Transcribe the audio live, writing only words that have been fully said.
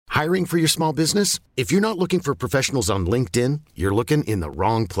Hiring for your small business? If you're not looking for professionals on LinkedIn, you're looking in the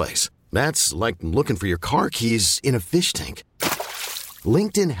wrong place. That's like looking for your car keys in a fish tank.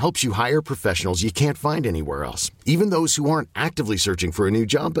 LinkedIn helps you hire professionals you can't find anywhere else, even those who aren't actively searching for a new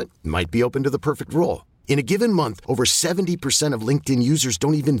job but might be open to the perfect role. In a given month, over 70% of LinkedIn users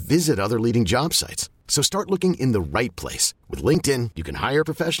don't even visit other leading job sites. So start looking in the right place. With LinkedIn, you can hire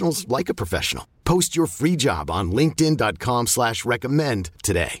professionals like a professional. Post your free job on linkedin.com/recommend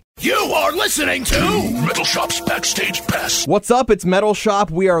today. You are listening to Metal Shop's Backstage Pass. What's up? It's Metal Shop.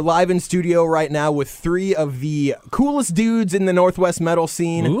 We are live in studio right now with three of the coolest dudes in the Northwest metal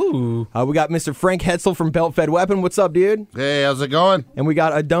scene. Ooh. We got Mr. Frank Hetzel from Belt Fed Weapon. What's up, dude? Hey, how's it going? And we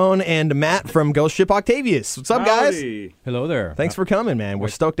got Adon and Matt from Ghost Ship Octavius. What's up, guys? Howdy. Hello there. Thanks for coming, man. We're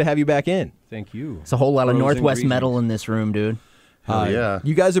stoked to have you back in. Thank you. It's a whole lot of Frozen Northwest greetings. metal in this room, dude. Yeah.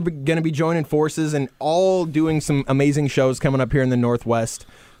 You guys are going to be joining forces and all doing some amazing shows coming up here in the Northwest.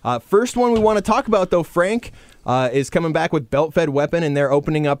 First one we want to talk about, though, Frank, is coming back with Belt Fed Weapon, and they're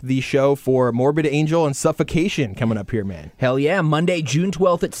opening up the show for Morbid Angel and Suffocation coming up here, man. Hell yeah. Monday, June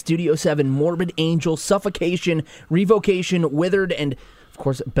 12th at Studio 7, Morbid Angel, Suffocation, Revocation, Withered, and, of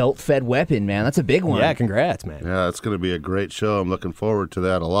course, Belt Fed Weapon, man. That's a big one. Yeah, congrats, man. Yeah, it's going to be a great show. I'm looking forward to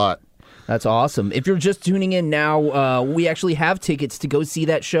that a lot. That's awesome. If you're just tuning in now, we actually have tickets to go see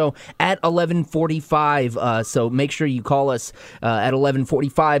that show at 11:45. So make sure you call us at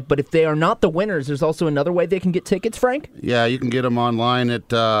 11:45. But if they are not the winners, there's also another way they can get tickets, Frank? Yeah, you can get them online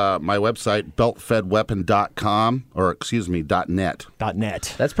at my website, beltfedweapon.com, or excuse me, .net.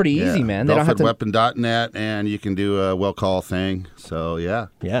 .net. That's pretty easy, Yeah, man. They don't have to... beltfedweapon.net, and you can do a will call thing. So, yeah.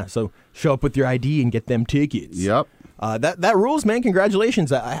 Yeah, so show up with your ID and get them tickets. Yep. That rules, man.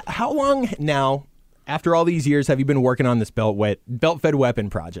 Congratulations. How long now, after all these years, have you been working on this Belt Fed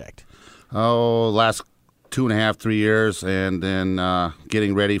Weapon project? Oh, last 2.5, 3 years, and then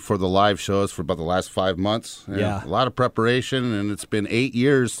getting ready for the live shows for about the last 5 months. And Yeah. a lot of preparation, and it's been 8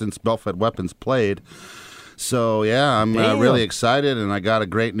 years since Belt Fed Weapons played. So, yeah, I'm really excited, and I got a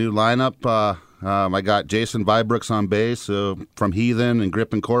great new lineup. I got Jason Vibrooks on bass from Heathen and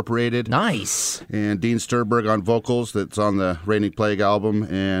Grip Incorporated. Nice. And Dean Sturberg on vocals, that's on the Reigning Plague album.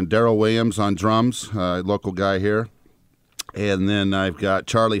 And Daryl Williams on drums, local guy here. And then I've got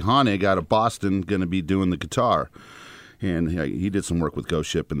Charlie Honig out of Boston going to be doing the guitar. And he did some work with Ghost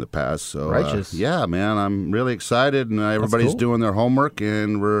Ship in the past. So, Righteous. yeah, man, I'm really excited. And everybody's cool. doing their homework,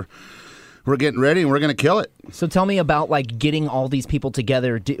 and we're getting ready, and we're going to kill it. So tell me about, like, getting all these people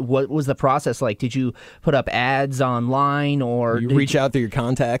together. What was the process like? Did you put up ads online, or... You reach out through your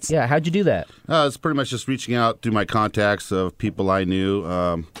contacts? Yeah, how'd you do that? It's pretty much just reaching out to my contacts of people I knew.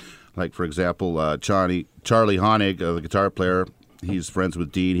 Like, for example, Charlie Honig, the guitar player, he's friends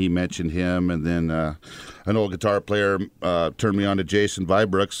with Dean. He mentioned him. And then an old guitar player turned me on to Jason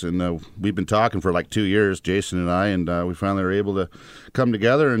Vibrooks. And we've been talking for like 2 years, Jason and I, and we finally were able to come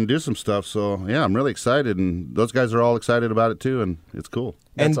together and do some stuff. So, yeah, I'm really excited. And those guys are all excited about it, too, and it's cool.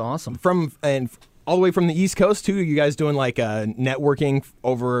 That's And awesome. And all the way from the East Coast, too, you guys doing like networking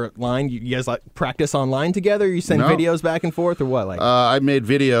over line? You guys like practice online together? You send videos back and forth, or what? Like I made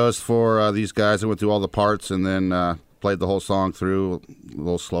videos for these guys. I went through all the parts and then played the whole song through, a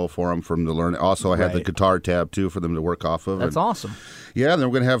little slow for them to learn. Also, I had the Right. guitar tab, too, for them to work off of. That's awesome. Yeah, and then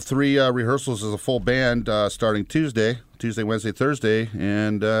we're going to have 3 rehearsals as a full band starting Tuesday, Wednesday, Thursday,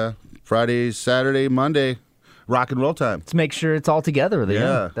 and Friday, Saturday, Monday, rock and roll time. To make sure it's all together.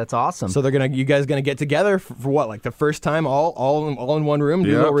 Yeah. That's awesome. so you guys gonna get together for what? Like the first time, all in one room,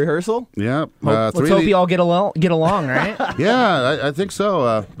 do a little rehearsal? Yeah. Let's hope you all get along, right? Yeah, I think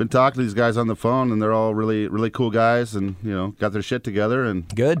so. Been talking to these guys on the phone, and they're all really, really cool guys, and got their shit together, and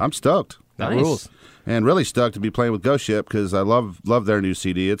Good. I'm stoked. That Nice. rules. And really stoked to be playing with Ghost Ship because I love their new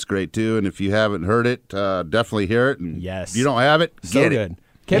CD. It's great too. And if you haven't heard it, definitely hear it. And Yes. if you don't have it, So get it. good.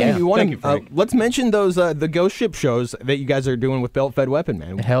 Kevin, Yeah. you want Thank you, to Frank. let's mention those the Ghost Ship shows that you guys are doing with Belt Fed Weapon,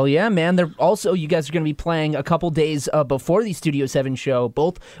 man. Hell yeah, man. They're also, you guys are going to be playing a couple days before the Studio 7 show,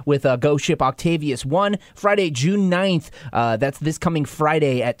 both with Ghost Ship Octavius. One, Friday, June 9th. That's this coming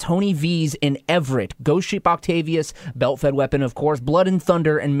Friday at Tony V's in Everett. Ghost Ship Octavius, Belt Fed Weapon, of course, Blood and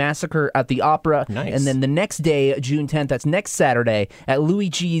Thunder, and Massacre at the Opera. Nice. And then the next day, June 10th, that's next Saturday, at Louis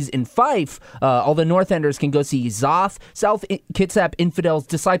Cheese in Fife. All the North Enders can go see Zoth, South Kitsap Infidels,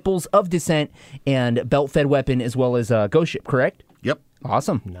 Disciples of Descent, and Belt Fed Weapon, as well as Ghost Ship, correct? Yep.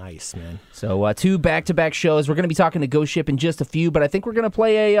 Awesome. Nice, man. So 2 back-to-back shows. We're going to be talking to Ghost Ship in just a few, but I think we're going to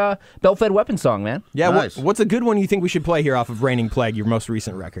play a Belt Fed Weapon song, man. Yeah, Nice. what's a good one you think we should play here off of Reigning Plague, your most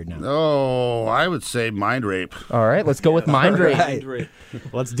recent record now? Oh, I would say Mind Rape. All right, let's go with Mind Rape. Right.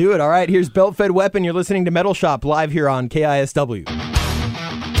 Let's do it. All right, here's Belt Fed Weapon. You're listening to Metal Shop live here on KISW.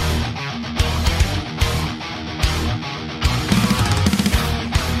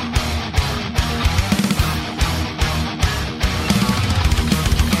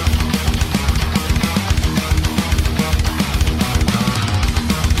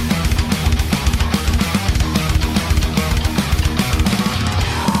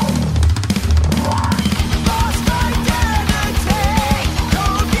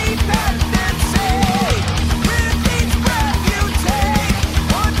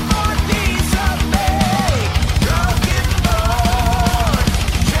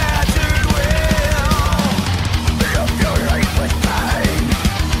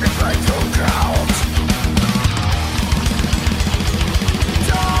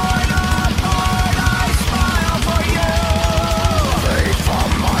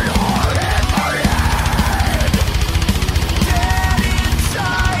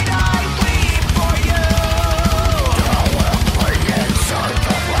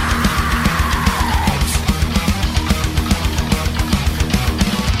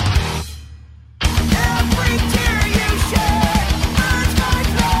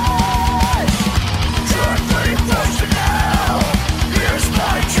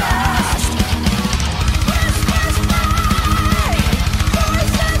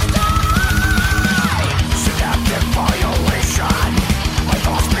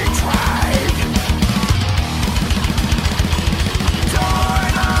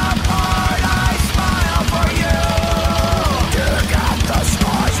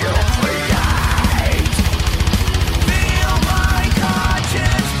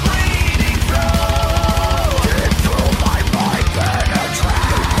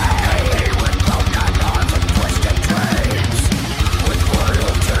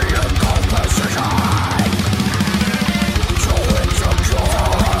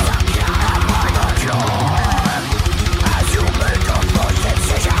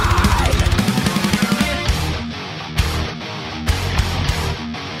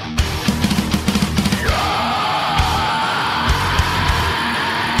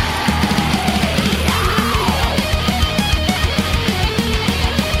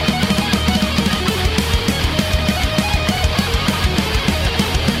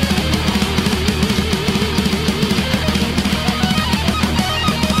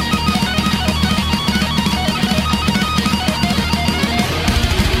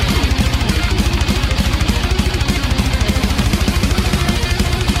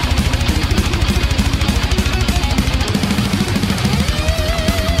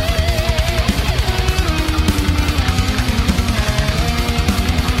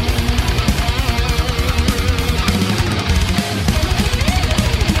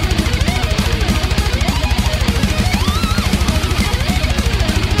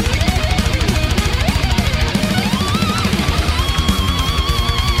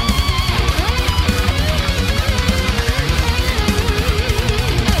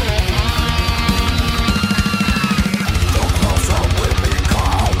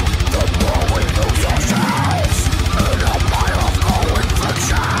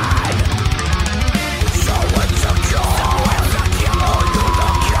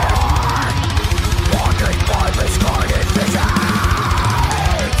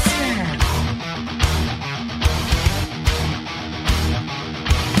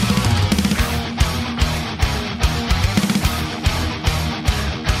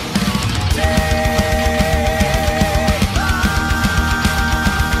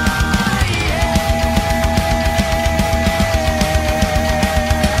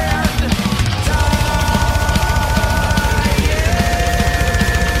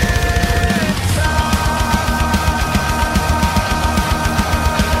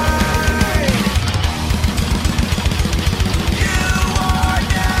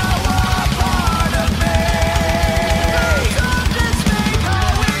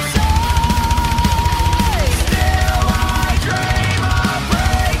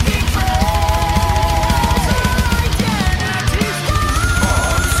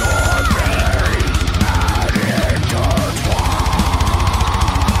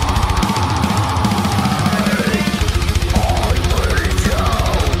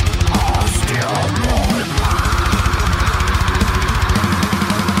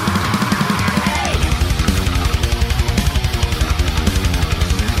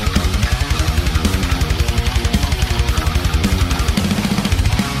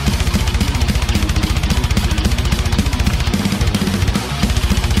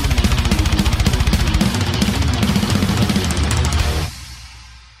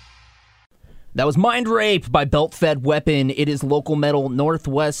 That was Mind Rape by Belt Fed Weapon. It is local metal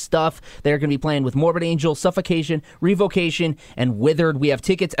Northwest stuff. They're going to be playing with Morbid Angel, Suffocation, Revocation, and Withered. We have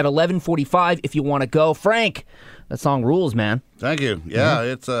tickets at 11:45 if you want to go. Frank, that song rules, man. Thank you. Yeah,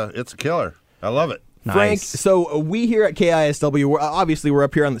 it's a killer. I love it. Frank, Nice. so we here at KISW, we're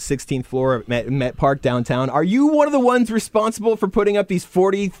up here on the 16th floor of Met Park downtown. Are you one of the ones responsible for putting up these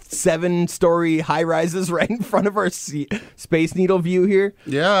 47-story high-rises right in front of our Space Needle view here?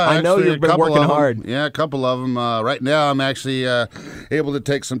 Yeah, I know actually, you've been a couple working of 'em. hard. Yeah, a couple of them. Right now, I'm actually able to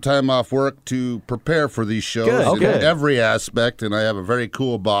take some time off work to prepare for these shows Good, in good. every aspect, and I have a very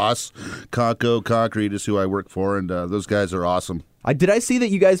cool boss. Conco Concrete is who I work for, and those guys are awesome. Did I see that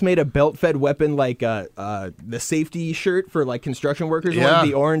you guys made a belt-fed weapon, like the safety shirt for like construction workers? One Yeah. of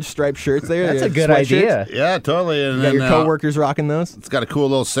the orange striped shirts there. That's the a good sweatshirts? idea. Yeah, totally. And You got then your coworkers rocking those? it's got a cool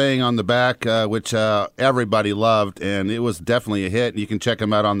little saying on the back, which everybody loved, and it was definitely a hit. You can check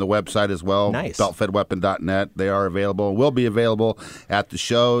them out on the website as well. Nice. Beltfedweapon.net. They are available. Will be available at the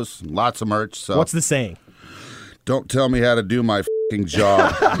shows. Lots of merch. So What's the saying? don't tell me how to do my f***ing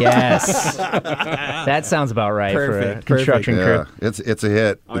job. Yes. That sounds about right for a Perfect, construction Yeah, crew. it's a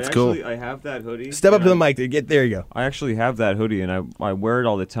hit. It's cool. I have that hoodie. Step up and to the mic. There you go. I actually have that hoodie, and I wear it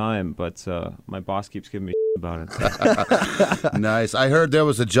all the time, but my boss keeps giving me about it. Nice. I heard there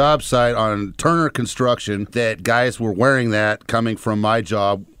was a job site on Turner Construction that guys were wearing that coming from my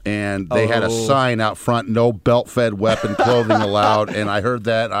job, and they had a sign out front, no belt-fed weapon clothing allowed, and I heard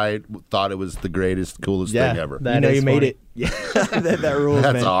that. I thought it was the greatest, coolest thing ever. That you is made funny. it. Yeah, that rules,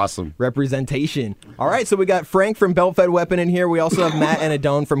 That's man. awesome. Representation. All right, so we got Frank from Belt-Fed Weapon in here. We also have Matt and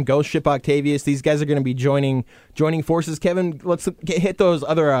Adone from Ghost Ship Octavius. These guys are going to be joining forces. Kevin, let's hit those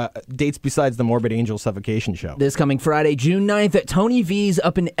other dates besides the Morbid Angel Suffocation show. This coming Friday, June 9th at Tony V's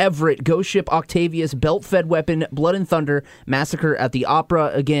up in Everett. Ghost Ship Octavius, Belt Fed Weapon, Blood and Thunder, Massacre at the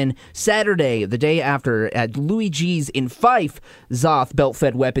Opera. Again, Saturday, the day after, at Louis G's in Fife. Zoth, Belt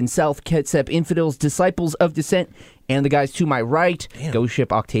Fed Weapon, South Kitsap Infidels, Disciples of Dissent, and the guys to my right, Ghost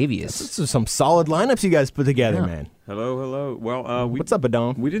Ship Octavius. This is some solid lineups you guys put together, man. Hello. Well, What's up,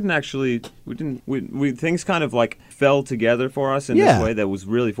 Adone? We didn't actually. We things kind of like fell together for us in Yeah. this way that was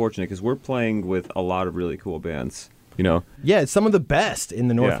really fortunate because we're playing with a lot of really cool bands. You know. Yeah, it's some of the best in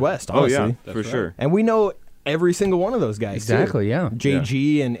the Northwest, Yeah. honestly. Oh yeah, for sure. And we know every single one of those guys. Exactly, too. yeah.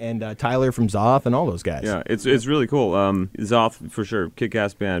 JG and Tyler from Zoth and all those guys. Yeah, it's really cool. Zoth for sure,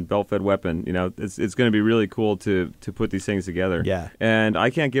 kick-ass band, Belt-Fed Weapon. You know, it's going to be really cool to put these things together. Yeah. And I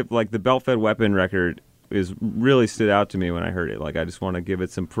can't give like the Belt-Fed Weapon record is really stood out to me when I heard it. Like I just want to give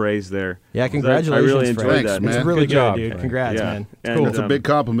it some praise there. Yeah, 'Cause congratulations, I really Frank. enjoyed Thanks, that. man. It's really Good job, dude. Frank. Congrats, Yeah. man. It's And, cool. It's a big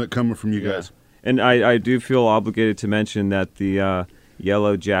compliment coming from you guys. And I do feel obligated to mention that the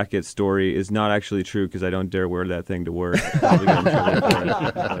yellow jacket story is not actually true because I don't dare wear that thing to work. Probably get in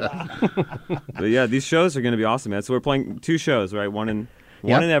trouble for it. But yeah, these shows are going to be awesome, man. So we're playing 2 shows, right? One in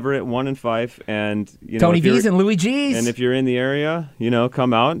Everett, one in Fife, and you know, Tony if you're- V's and Louis G's. And if you're in the area, you know,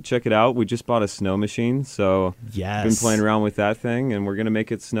 come out, check it out. We just bought a snow machine, so Yes. been playing around with that thing, and we're gonna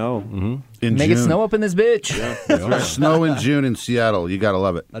make it snow. In Make June. it snow up in this bitch. Snow in June in Seattle. You got to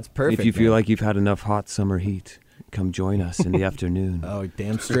love it. That's perfect. If you feel man. like you've had enough hot summer heat, come join us in the afternoon. Oh,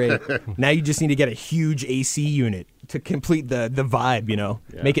 damn straight. Now you just need to get a huge AC unit to complete the vibe, you know.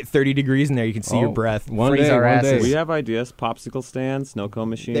 Yeah. Make it 30 degrees in there. You can see your breath. One Freeze day, our one day. asses. We have ideas: popsicle stands, snow cone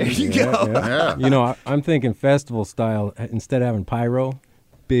machines. There you Yeah. go. Yeah. You know, I'm thinking festival style. Instead of having pyro,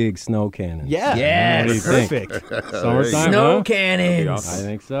 big snow cannons. Yeah. Yes. What do you think? Perfect. Summertime, Snow huh? cannons. I awesome.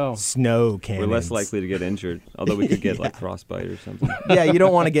 think so. Snow We're cannons. less likely to get injured, although we could get like frostbite or something. Yeah, you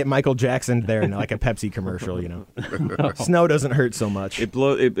don't want to get Michael Jackson there in like a Pepsi commercial, you know. Snow doesn't hurt so much. It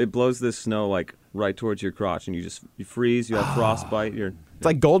blows this snow like right towards your crotch, and you freeze. You have frostbite. You're It's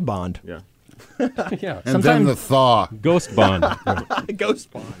like Gold Bond. yeah. Yeah. And then the thaw. Ghost Bond.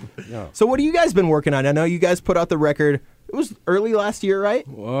 Ghost Bond. So what have you guys been working on? I know you guys put out the record. It was early last year, right?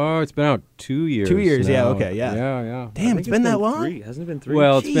 Oh, it's been out 2 years. 2 years, yeah, now. okay, yeah. Yeah. Damn, it's been that long? 3. Hasn't it been 3?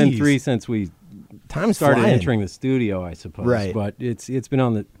 Well, it's been Jeez. 3 since we Time's started flying. entering the studio, I suppose. Right. But it's been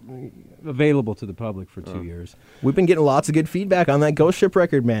on the available to the public for 2 years. We've been getting lots of good feedback on that Ghost Ship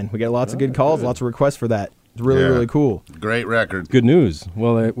record, man. We get lots of good calls, lots of requests for that. It's really, Yeah. really cool. Great record. Good news.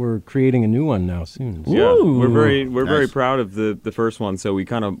 Well, we're creating a new one now soon. So- Yeah, we're very Nice. proud of the first one. So we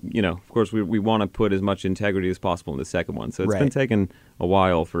kind of, you know, of course, we want to put as much integrity as possible in the second one. So it's been Right. taking a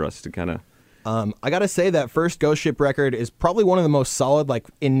while for us to kind of. I gotta say that first Ghost Ship record is probably one of the most solid, like,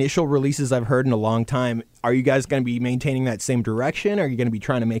 initial releases I've heard in a long time. Are you guys gonna be maintaining that same direction? Are you gonna be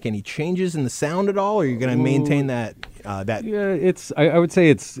trying to make any changes in the sound at all? Or are you gonna maintain that? Yeah, it's. I would say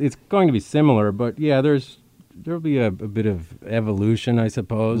it's going to be similar, but yeah, there's there'll be a bit of evolution, I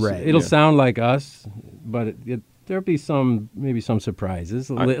suppose. Right. It'll sound like us, but there'll be maybe some surprises.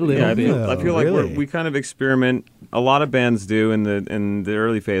 A little bit. I feel like really? we kind of experiment. A lot of bands do in the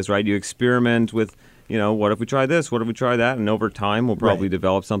early phase, right? You experiment with, what if we try this? What if we try that? And over time, we'll probably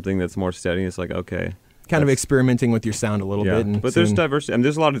develop something that's more steady. It's like, okay. Kind of experimenting with your sound a little bit. And but there's diversity. I mean,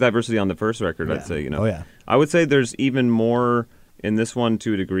 there's a lot of diversity on the first record, I'd say. Oh, yeah. I would say there's even more in this one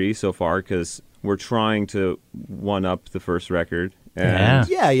to a degree so far because we're trying to one-up the first record. And,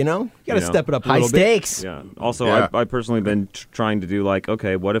 Yeah, you got to step it up a High little stakes. Yeah. Also, Yeah. I personally been trying to do like,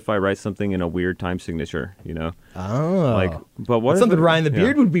 okay, what if I write something in a weird time signature? Oh. Like, but what? That's if something it- Ryan the yeah.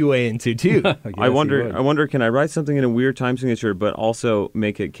 Beard would be way into, too. I wonder, can I write something in a weird time signature, but also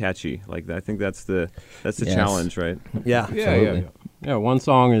make it catchy? Like, I think that's the Yes. challenge, right? Yeah. Yeah. One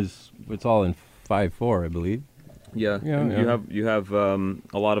song it's all in 5/4, I believe. Yeah. Yeah, And yeah. You have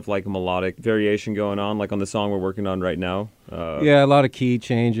a lot of like melodic variation going on, like on the song we're working on right now. Yeah, a lot of key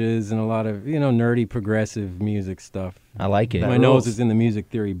changes and a lot of nerdy progressive music stuff. I like it. My nose is in the music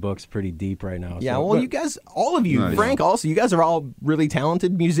theory books pretty deep right now. Yeah, so, well, but- you guys, all of you, Nice. Frank also, you guys are all really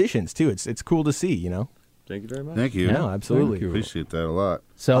talented musicians, too. It's cool to see, Thank you very much. Thank you. Yeah, absolutely. Thank you. Appreciate that a lot.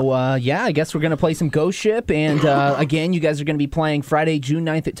 So, I guess we're going to play some Ghost Ship. And again, you guys are going to be playing Friday, June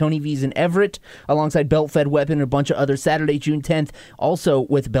 9th at Tony V's in Everett, alongside Belt Fed Weapon and a bunch of other Saturday, June 10th, also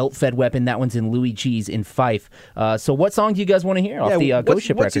with Belt Fed Weapon. That one's in Louis G's in Fife. So what song do you guys want to hear off the Ghost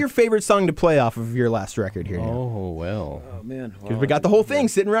Ship what's record? your favorite song to play off of your last record here? Oh, well. Oh man, Because we got the whole thing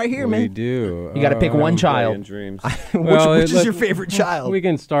sitting right here, We man. do. You got to pick one in child. dreams. Which is your favorite child? We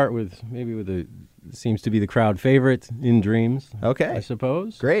can start with seems to be the crowd favorite, In Dreams. Okay. I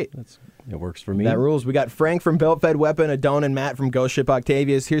suppose. Great. It works for me. That rules. We got Frank from Belt Fed Weapon, Adon and Matt from Ghost Ship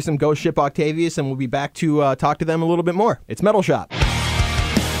Octavius. Here's some Ghost Ship Octavius, and we'll be back to talk to them a little bit more. It's Metal Shop.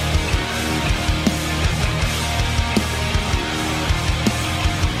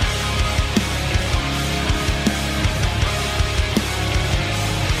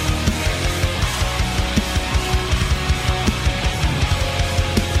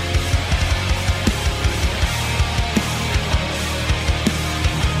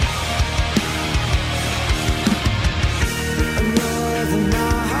 Another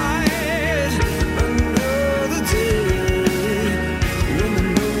night, another day.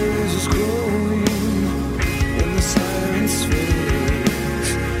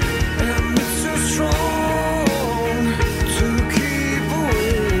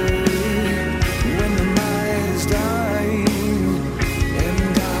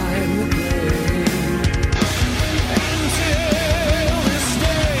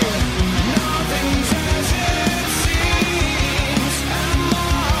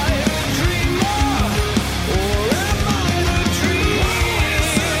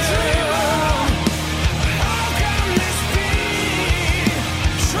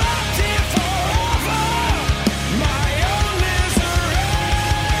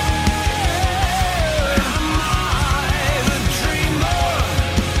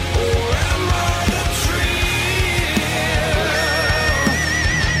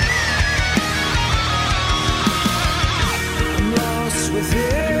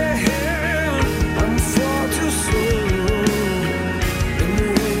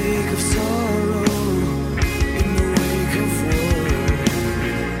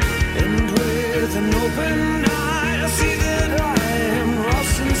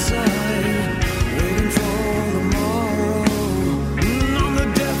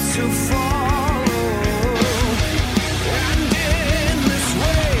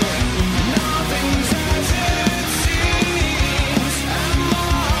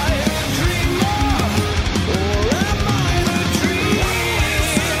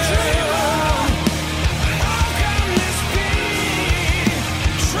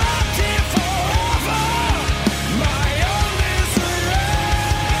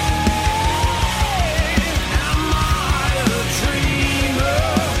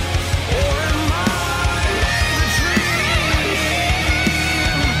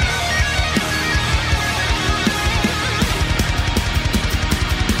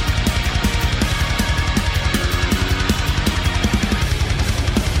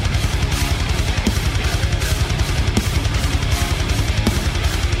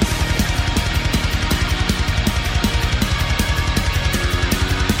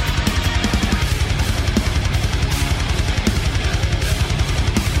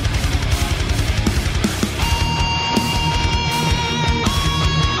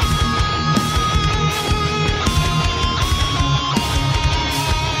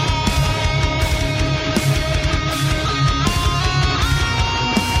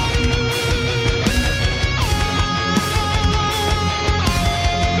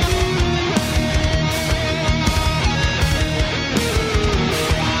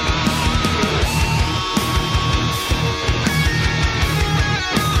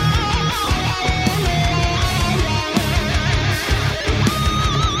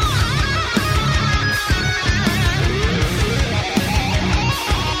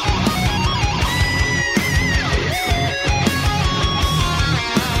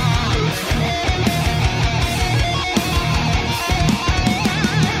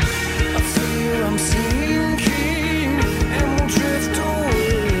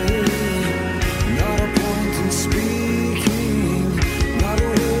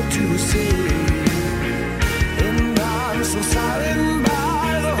 say. And I'm so silent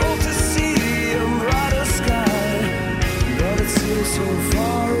by the hope to see a brighter sky, but it seems so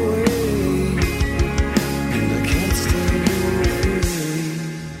far away, and I can't stay away.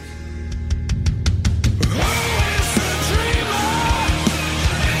 Always a dreamer,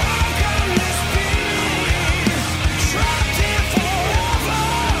 how can this be? Trapped here forever,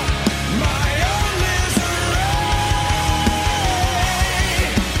 my own misery.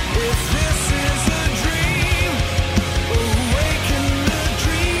 If this is a dream, awaken the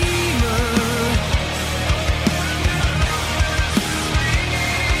dreamer.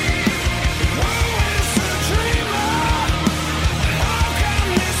 Always a dreamer, how can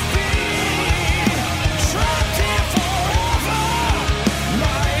this be? Trapped here forever,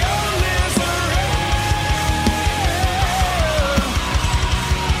 my own misery.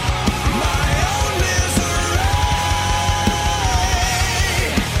 My own misery.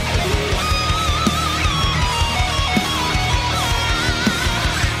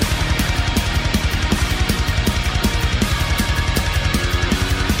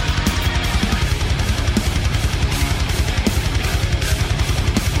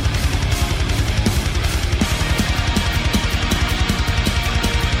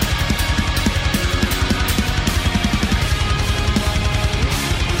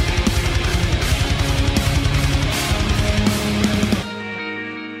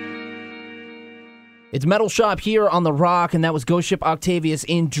 It's Metal Shop here on The Rock, and that was Ghost Ship Octavius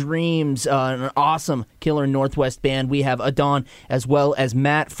in Dreams, an awesome Killer Northwest band. We have Adon as well as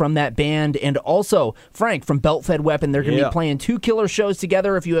Matt from that band, and also Frank from Belt Fed Weapon. They're going to be playing 2 killer shows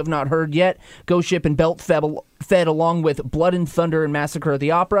together if you have not heard yet. Ghost Ship and Belt Fed along with Blood and Thunder and Massacre of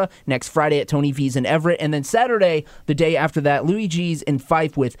the Opera next Friday at Tony V's in Everett, and then Saturday, the day after that, Louis G's in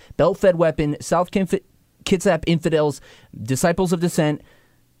Fife with Belt Fed Weapon, South Kitsap Infidels, Disciples of Dissent,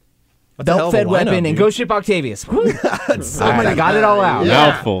 Belt Fed Weapon, and Ghost Ship Octavius. I got it all out.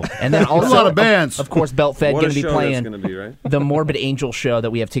 Mouthful. And then also, a lot of bands. Of course, Belt Fed What going a to be show playing that's going to be, right? the Morbid Angel show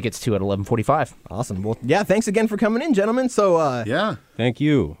that we have tickets to at 11:45. Awesome. Well, yeah, thanks again for coming in, gentlemen. So, Yeah. Thank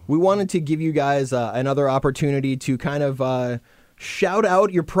you. we wanted to give you guys another opportunity to kind of shout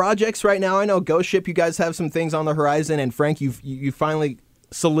out your projects right now. I know Ghost Ship, you guys have some things on the horizon, and Frank, you finally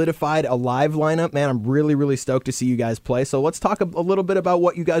solidified a live lineup. Man, I'm really, really stoked to see you guys play. So let's talk a little bit about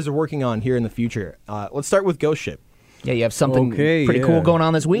what you guys are working on here in the future. Let's start with Ghost Ship. Yeah, you have something Okay, pretty yeah. cool going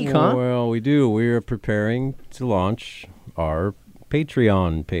on this week, huh? Well, we do. We're preparing to launch our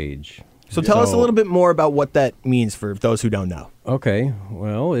Patreon page. So tell us a little bit more about what that means for those who don't know. Okay.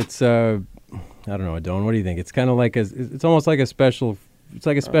 Well, it's I don't know, Adon. What do you think? It's kind of like it's almost like a special. It's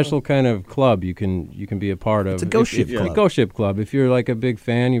like a special kind of club you can be a part of. It's a Ghost Ship A club. Ghost Ship club. If you're like a big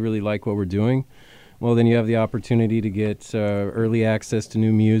fan, you really like what we're doing, well, then you have the opportunity to get early access to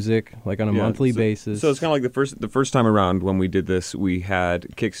new music, like on a monthly basis. So it's kind of like the first time around when we did this, we had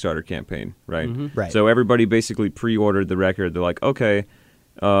Kickstarter campaign, right? Right. So everybody basically pre-ordered the record. They're like, okay,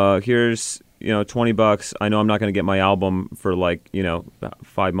 here's $20. I know I'm not going to get my album for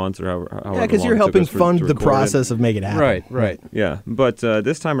 5 months or however. Yeah, because you're long it took helping us to fund the record it. process of making it happen. Right. Yeah, but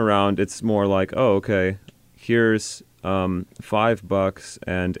this time around, it's more like, oh, okay, here's $5,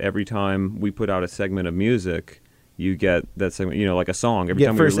 and every time we put out a segment of music, you get that segment. Like a song. Every Get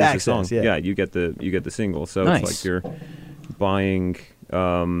time we first release access, a song, yeah. you get the single. So Nice. it's like you're buying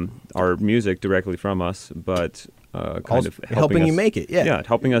our music directly from us, but kind Also of helping you us- make it, yeah.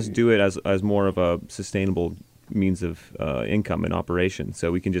 helping us do it as more of a sustainable means of income and operation.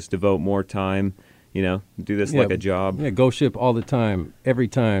 So we can just devote more time. Do this like a job. Yeah, Ghost Ship all the time, every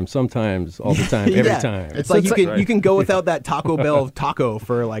time, sometimes, all the time, every Yeah. time. It's So like it's you can go without that Taco Bell taco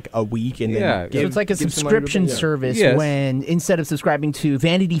for like a week, and then Yeah. give, So it's like a give some money to subscription the- service Yes. when instead of subscribing to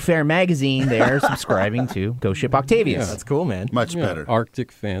Vanity Fair magazine, they're subscribing to Ghost Ship Octavius. That's cool, man. Much better.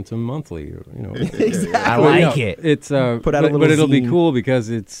 Arctic Phantom Monthly. Exactly. I Well, like no, it. It's Put out a but little it'll be zine. cool because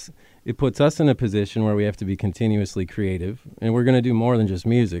it puts us in a position where we have to be continuously creative, and we're going to do more than just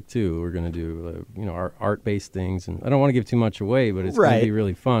music too. We're going to do art-based things, and I don't want to give too much away, but it's going Right. to be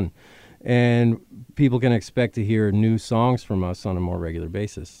really fun, and people can expect to hear new songs from us on a more regular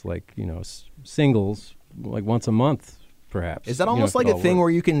basis, like singles, like once a month, perhaps. Is that if almost it like a all thing works. where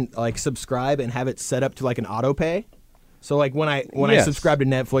you can like subscribe and have it set up to like an auto pay? So like when I Yes. subscribe to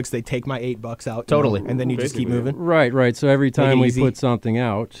Netflix, they take my $8 out, Totally. and then you just keep Basically. moving. Right. So every time it we easy. put something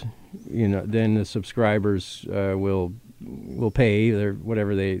out, then the subscribers will pay their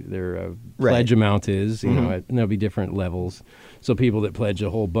whatever their pledge amount is. And there'll be different levels. So people that pledge a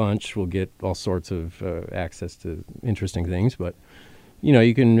whole bunch will get all sorts of access to interesting things. But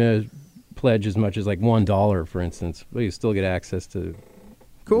you can pledge as much as like $1, for instance, but you still get access to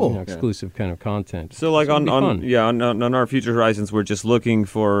Cool. exclusive kind of content. So like It's gonna on be fun. on our Future Horizons, we're just looking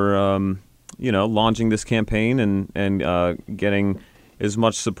for launching this campaign and getting as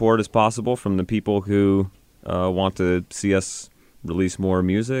much support as possible from the people who want to see us release more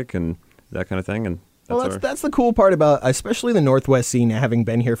music and that kind of thing. And that's the cool part about, especially the Northwest scene, having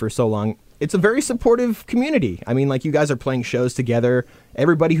been here for so long. It's a very supportive community. I mean, like, you guys are playing shows together.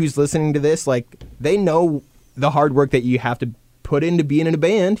 Everybody who's listening to this, like, they know the hard work that you have to put into being in a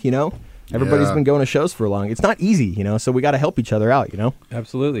band, Everybody's been going to shows for long. It's not easy, so we got to help each other out,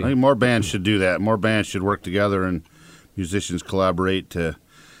 Absolutely. I think more bands should do that. More bands should work together and musicians collaborate to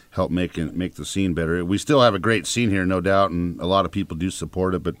help make the scene better. We still have a great scene here, no doubt, and a lot of people do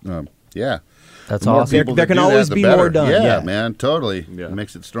support it, but That's the more awesome. people There that can do always that, the be better. more done. Yeah, Yeah. man, totally. Yeah. It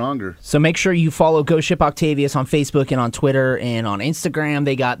makes it stronger. So make sure you follow Ghost Ship Octavius on Facebook and on Twitter and on Instagram.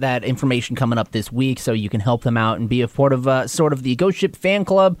 They got that information coming up this week, so you can help them out and be a part of sort of the Ghost Ship fan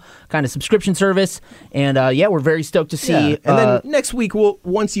club kind of subscription service. And we're very stoked to see. Yeah. And then next week,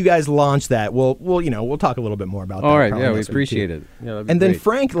 once you guys launch that, we'll talk a little bit more about that. All right, probably we next week, appreciate too. it. Yeah, that'd be And then great.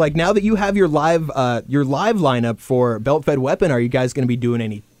 Frank, like, now that you have your live lineup for Belt Fed Weapon, are you guys going to be doing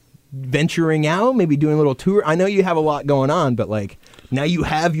any venturing out, maybe doing a little tour? I know you have a lot going on, but like, now you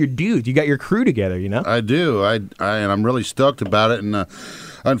have your dudes, you got your crew together, I do. And I'm really stoked about it. And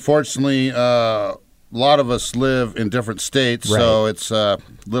unfortunately, a lot of us live in different states, so it's a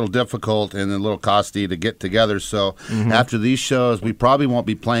little difficult and a little costly to get together. So after these shows, we probably won't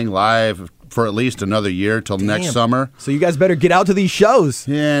be playing live for at least another year till next summer. So you guys better get out to these shows.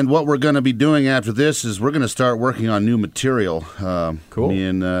 And what we're going to be doing after this is we're going to start working on new material. Cool. Me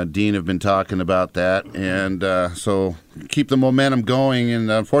and Dean have been talking about that, and so keep the momentum going. And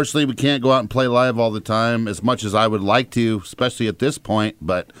unfortunately, we can't go out and play live all the time as much as I would like to, especially at this point,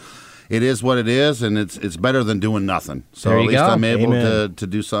 but it is what it is, and it's better than doing nothing. So There at you least go. I'm able Amen. to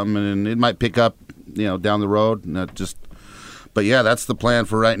do something, and it might pick up, down the road. But yeah, that's the plan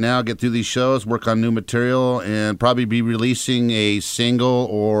for right now. Get through these shows, work on new material, and probably be releasing a single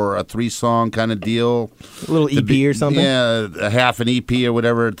or a 3-song kind of deal. A little EP or something? Yeah, a half an EP or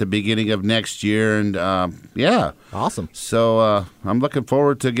whatever at the beginning of next year. And Awesome. So I'm looking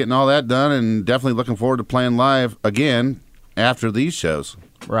forward to getting all that done, and definitely looking forward to playing live again after these shows.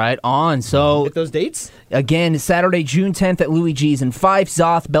 Right on. So Get those dates? again, Saturday, June 10th at Louis G's in Fife,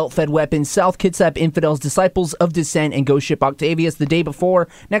 Zoth, Belt Fed Weapons, South Kitsap Infidels, Disciples of Dissent, and Ghost Ship Octavius the day before.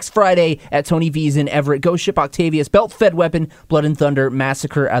 Next Friday at Tony V's in Everett, Ghost Ship Octavius, Belt Fed Weapon, Blood and Thunder,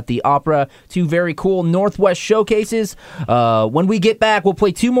 Massacre at the Opera. 2 very cool Northwest showcases. When we get back, we'll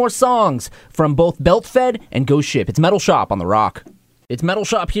play 2 more songs from both Belt Fed and Ghost Ship. It's Metal Shop on the Rock. It's Metal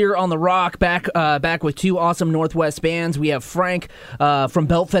Shop here on the Rock, back with 2 awesome Northwest bands. We have Frank from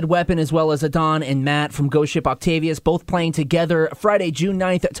Belt Fed Weapon, as well as Adon and Matt from Ghost Ship Octavius, both playing together Friday, June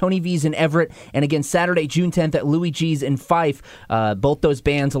 9th at Tony V's in Everett, and again Saturday, June 10th at Louis G's in Fife. Both those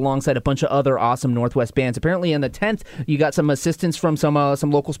bands alongside a bunch of other awesome Northwest bands. Apparently on the 10th, you got some assistance from some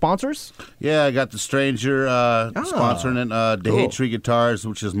local sponsors? Yeah, I got The Stranger sponsoring it, DeHatry Guitars,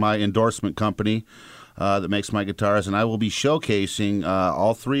 which is my endorsement company. That makes my guitars, and I will be showcasing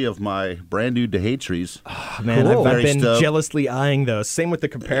all 3 of my brand new DeHatries. Oh, man, I've Very been stoked. jealously eyeing those. Same with the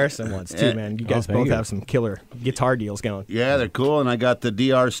comparison ones, too, man. You guys thank both you. have some killer guitar deals going. Yeah, they're cool, and I got the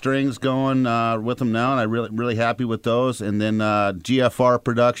DR strings going with them now, and I'm really happy with those. And then GFR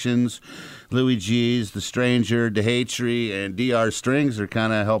Productions, Louis G's, The Stranger, DeHatry, and DR Strings are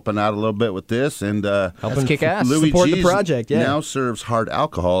kind of helping out a little bit with this. And Helping kick ass. Louis Support the G's project, yeah. now serves hard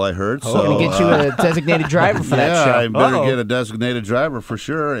alcohol, I heard. We're So going to get you a designated driver for that yeah, show. I better Uh-oh. get a designated driver for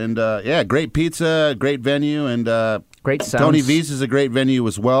sure. And great pizza, great venue, and Great sounds. Tony V's is a great venue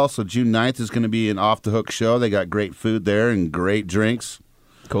as well. So June 9th is going to be an off the hook show. They got great food there and great drinks.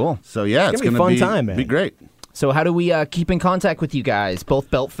 Cool. So yeah, It's it's gonna going be to a fun time, man. Be great. So how do we keep in contact with you guys,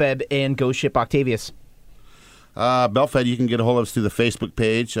 both Belt Fed and Ghost Ship Octavius? Beltfed, you can get a hold of us through the Facebook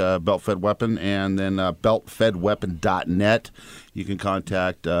page, Beltfed Weapon, and then beltfedweapon.net. You can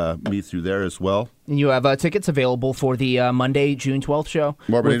contact me through there as well. And you have tickets available for the Monday, June 12th show.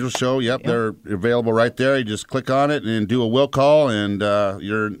 Morbid Angel Show, yep, they're available right there. You just click on it and do a will call, and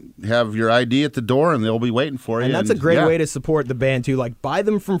have your ID at the door, and they'll be waiting for you. And that's a great yeah. way to support the band, too. Like, buy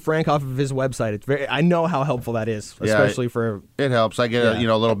them from Frank off of his website. It's I know how helpful that is, Yeah, especially for... It helps. I get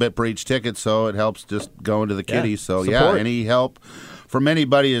a little bit per each ticket, so it helps just going to the kitty. So support. any help from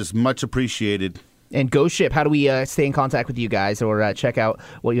anybody is much appreciated. And Ghost Ship, how do we stay in contact with you guys or check out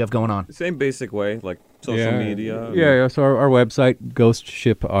what you have going on? Same basic way, like social media. Yeah. So our website,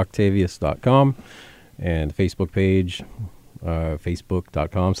 ghostshipoctavius.com, and the Facebook page,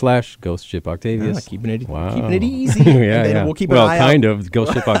 Facebook.com/Ghost Ship Octavius. Keeping it Wow. easy. Yeah, And then yeah. we'll keep an well, eye kind out. of.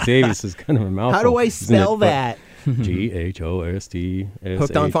 Ghost Ship Octavius is kind of a mouthful. How do I isn't it? spell But that? GHOST.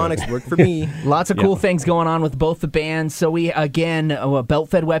 Hooked on Phonics worked for me. Lots of cool things going on with both the bands. So we, again,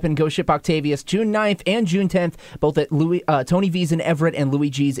 Belt-Fed Weapon, Ghost Ship Octavius, June 9th and June 10th, both at Tony V's in Everett and Louis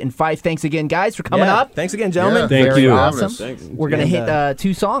G's in Fife. Thanks again, guys, for coming up. Thanks again, gentlemen. Yeah, Thank thanks you. for having Awesome. us. We're going to And, hit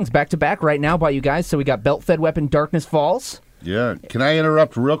 2 songs back-to-back right now by you guys. So we got Belt-Fed Weapon, Darkness Falls. Yeah. Can I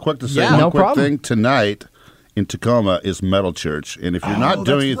interrupt real quick to say Yeah, one no quick problem. thing? Tonight in Tacoma is Metal Church, and if you're not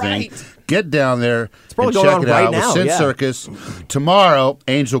doing that's anything, right. get down there probably and going check on it right out now, with Sin yeah. Circus. Tomorrow,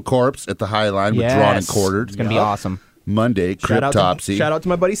 Angel Corpse at the High Line with Drawn and Yes. Quartered. It's going to be awesome. Monday, Shout Cryptopsy. out to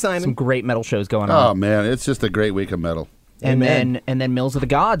my buddy Some Simon. great metal shows going Oh on. man, it's just a great week of metal. And Amen. then Mills of the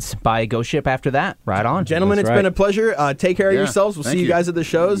Gods by Ghost Ship after that. Right on. Gentlemen, That's it's been right. a pleasure. Take care of Yeah, yourselves. We'll thank see you you. guys at the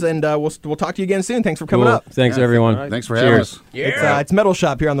shows, and we'll talk to you again soon. Thanks for coming Cool. up. Thanks, everyone. Thanks for having Cheers. us. It's Metal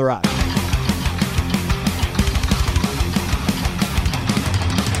Shop here on the Rock.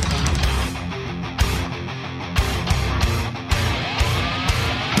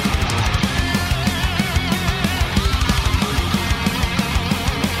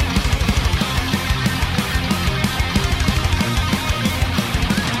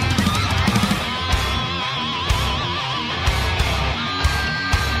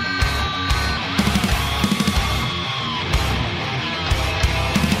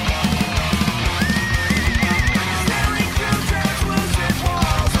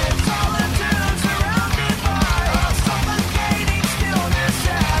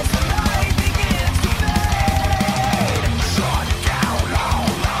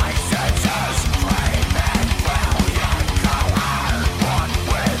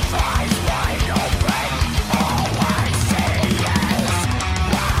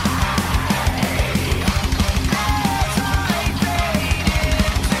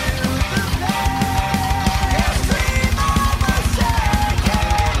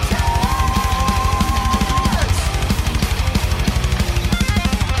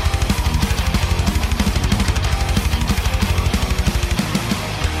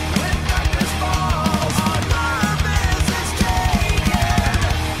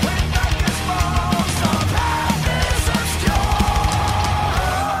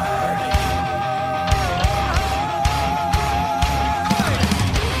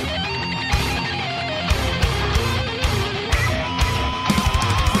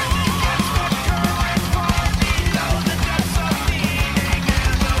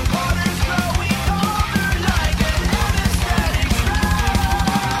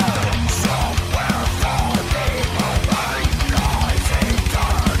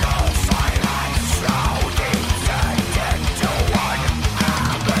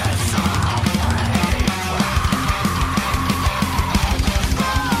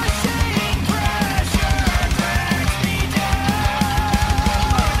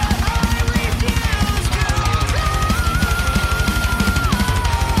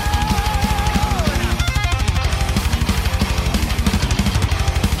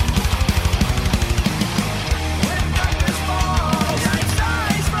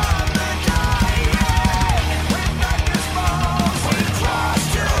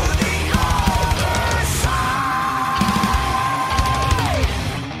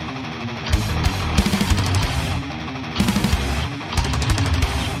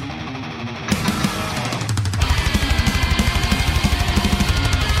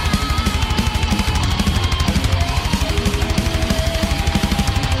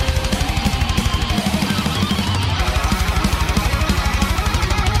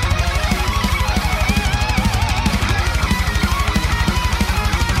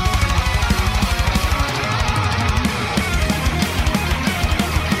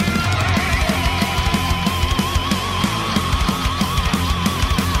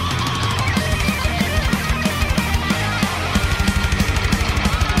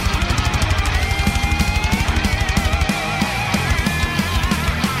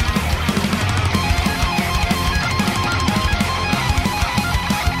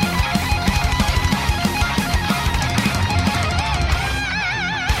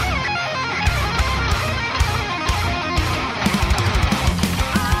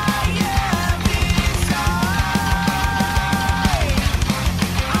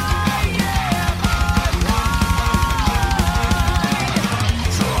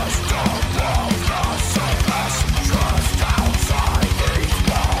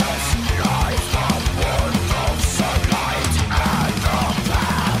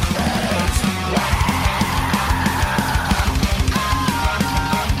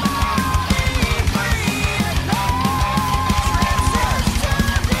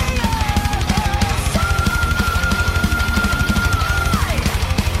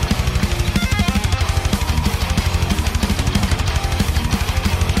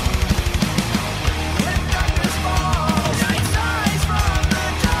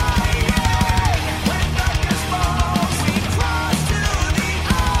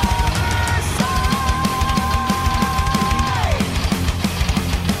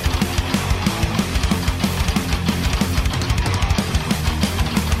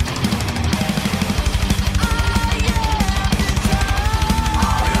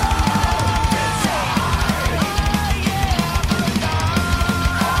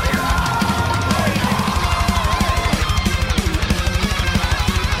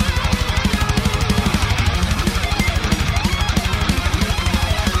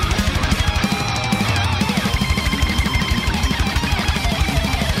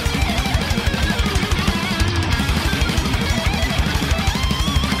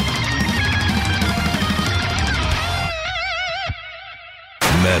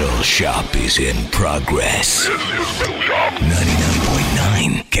 Metal Shop is in progress.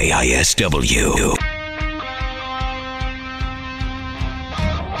 99.9 KISW.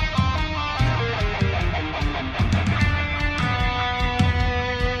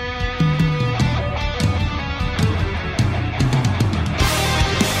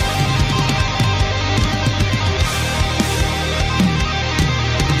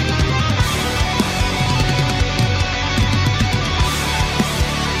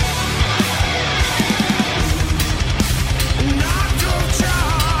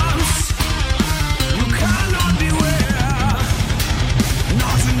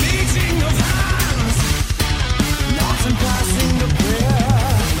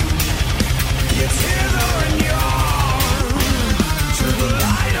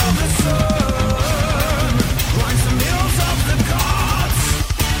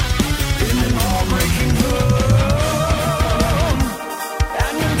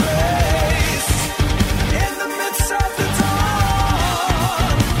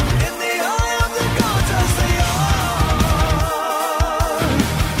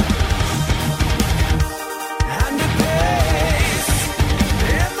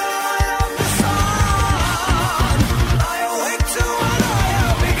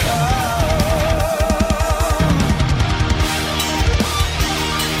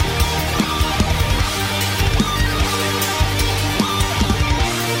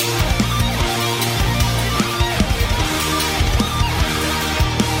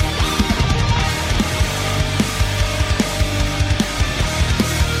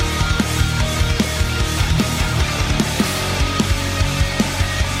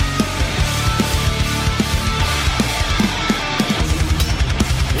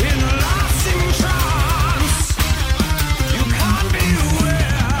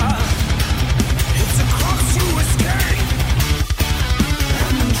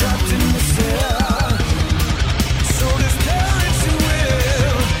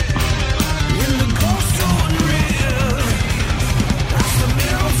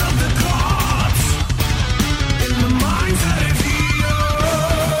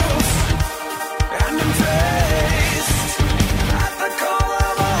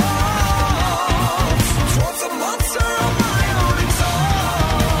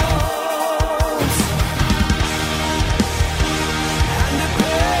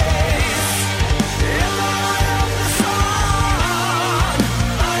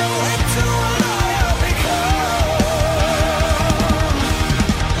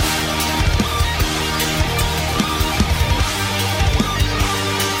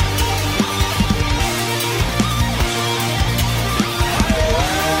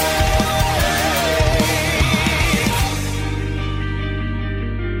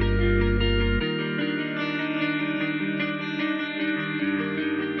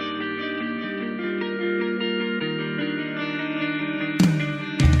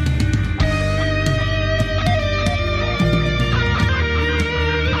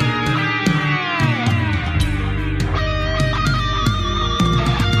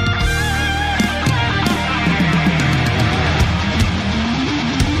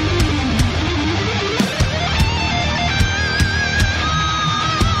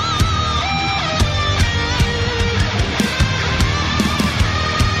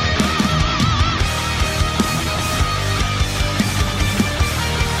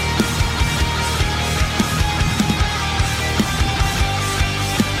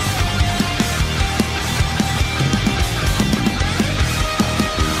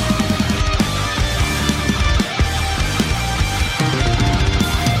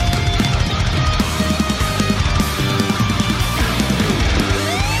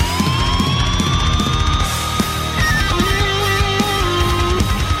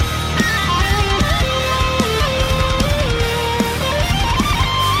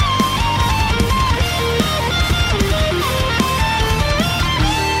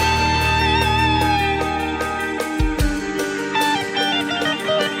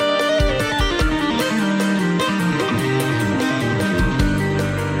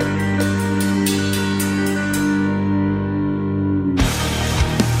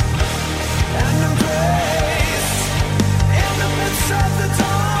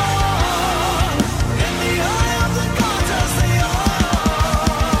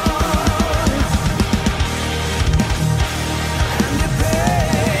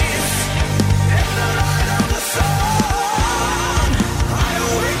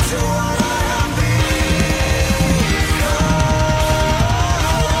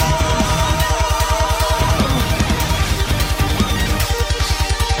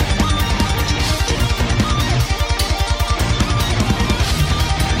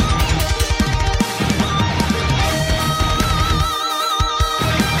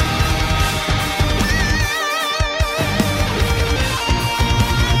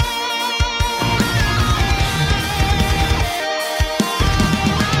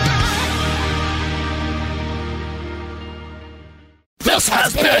 This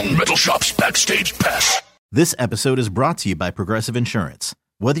has been Metal Shop's Backstage Pass. This episode is brought to you by Progressive Insurance.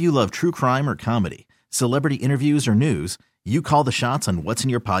 Whether you love true crime or comedy, celebrity interviews or news, you call the shots on what's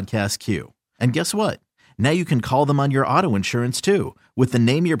in your podcast queue. And guess what? Now you can call them on your auto insurance too with the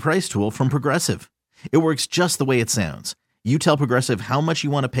Name Your Price tool from Progressive. It works just the way it sounds. You tell Progressive how much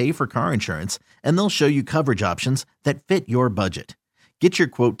you want to pay for car insurance, and they'll show you coverage options that fit your budget. Get your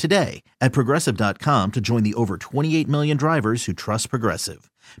quote today at Progressive.com to join the over 28 million drivers who trust Progressive.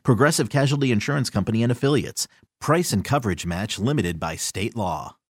 Progressive Casualty Insurance Company and Affiliates. Price and coverage match limited by state law.